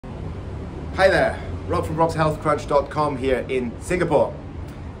Hi there, Rob from robshealthcrunch.com here in Singapore.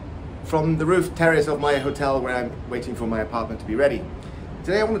 From the roof terrace of my hotel where I'm waiting for my apartment to be ready.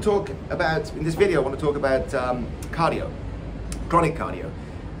 Today I want to talk about, in this video I want to talk about cardio, chronic cardio,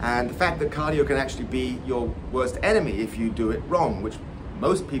 and the fact that cardio can actually be your worst enemy if you do it wrong, which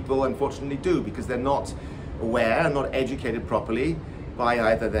most people unfortunately do because they're not aware and not educated properly by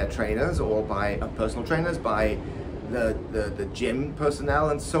either their trainers or by personal trainers, by the gym personnel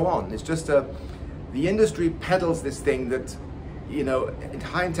and so on. It's just the industry peddles this thing that, you know,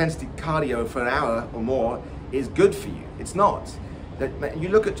 high intensity cardio for an hour or more is good for you. It's not. That you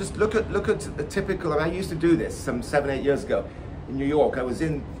look at a typical, I used to do this some 7-8 years ago in New York.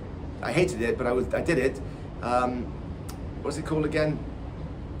 I hated it, but I did it. What's it called again?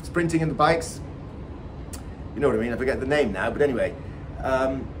 Sprinting in the bikes. You know what I mean? I forget the name now, but anyway.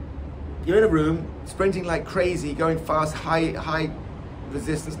 You're in a room, sprinting like crazy, going fast, high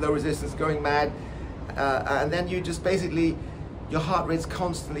resistance, low resistance, going mad, and then you just basically, your heart rate's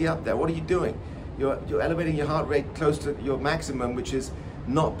constantly up there. What are you doing? You're elevating your heart rate close to your maximum, which is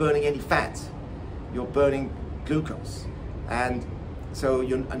not burning any fat. You're burning glucose, and so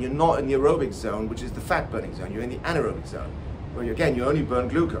you're not in the aerobic zone, which is the fat burning zone. You're in the anaerobic zone, where you only burn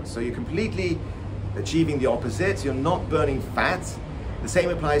glucose. So you're completely achieving the opposite. You're not burning fat. The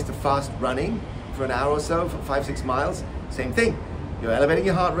same applies to fast running for an hour or so, for 5-6 miles. Same thing. You're elevating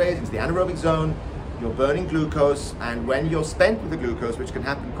your heart rate into the anaerobic zone, you're burning glucose, and when you're spent with the glucose, which can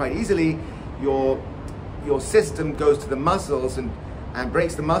happen quite easily, your system goes to the muscles and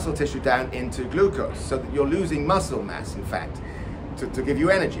breaks the muscle tissue down into glucose, so that you're losing muscle mass, in fact, to give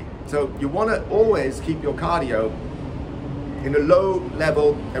you energy. So you want to always keep your cardio in a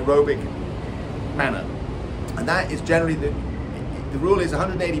low-level aerobic manner. And that is generally the rule is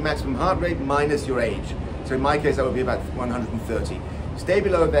 180 maximum heart rate minus your age. So in my case, that would be about 130. Stay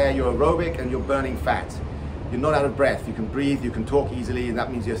below there, you're aerobic and you're burning fat. You're not out of breath, you can breathe, you can talk easily, and that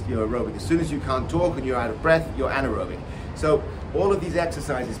means you're aerobic. As soon as you can't talk and you're out of breath, you're anaerobic. So all of these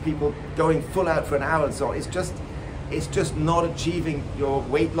exercises, people going full out for an hour and so on, it's just not achieving your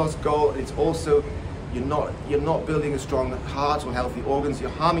weight loss goal. It's also, you're not building a strong heart or healthy organs. You're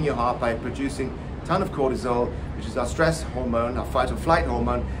harming your heart by producing a ton of cortisol, which is our stress hormone, our fight or flight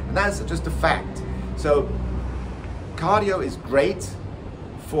hormone, and that's just a fact. So cardio is great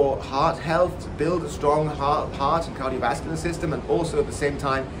for heart health, to build a strong heart and cardiovascular system, and also at the same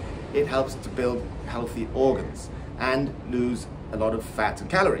time it helps to build healthy organs and lose a lot of fat and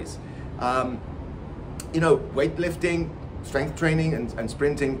calories. You know, weightlifting, strength training and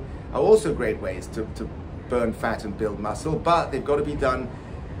sprinting are also great ways to burn fat and build muscle, but they've got to be done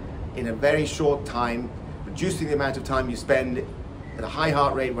in a very short time, reducing the amount of time you spend at a high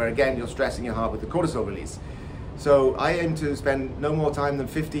heart rate, where again you're stressing your heart with the cortisol release. So I aim to spend no more time than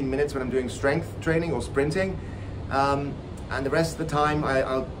 15 minutes when I'm doing strength training or sprinting, and the rest of the time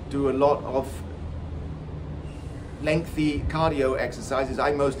I'll do a lot of lengthy cardio exercises.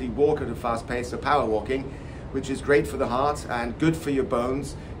 I mostly walk at a fast pace, so power walking, which is great for the heart and good for your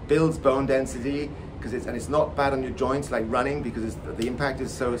bones, builds bone density, and it's not bad on your joints like running, because the impact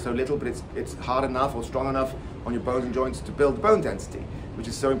is so little, but it's hard enough or strong enough on your bones and joints to build bone density, which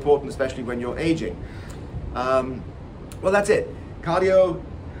is so important, especially when you're aging. Well, that's it. Cardio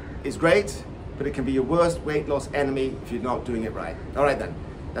is great, but it can be your worst weight loss enemy if you're not doing it right. All right then,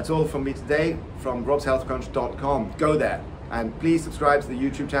 that's all from me today from robshealthcrunch.com. Go there and please subscribe to the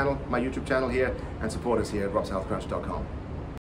YouTube channel, my YouTube channel here, and support us here at robshealthcrunch.com.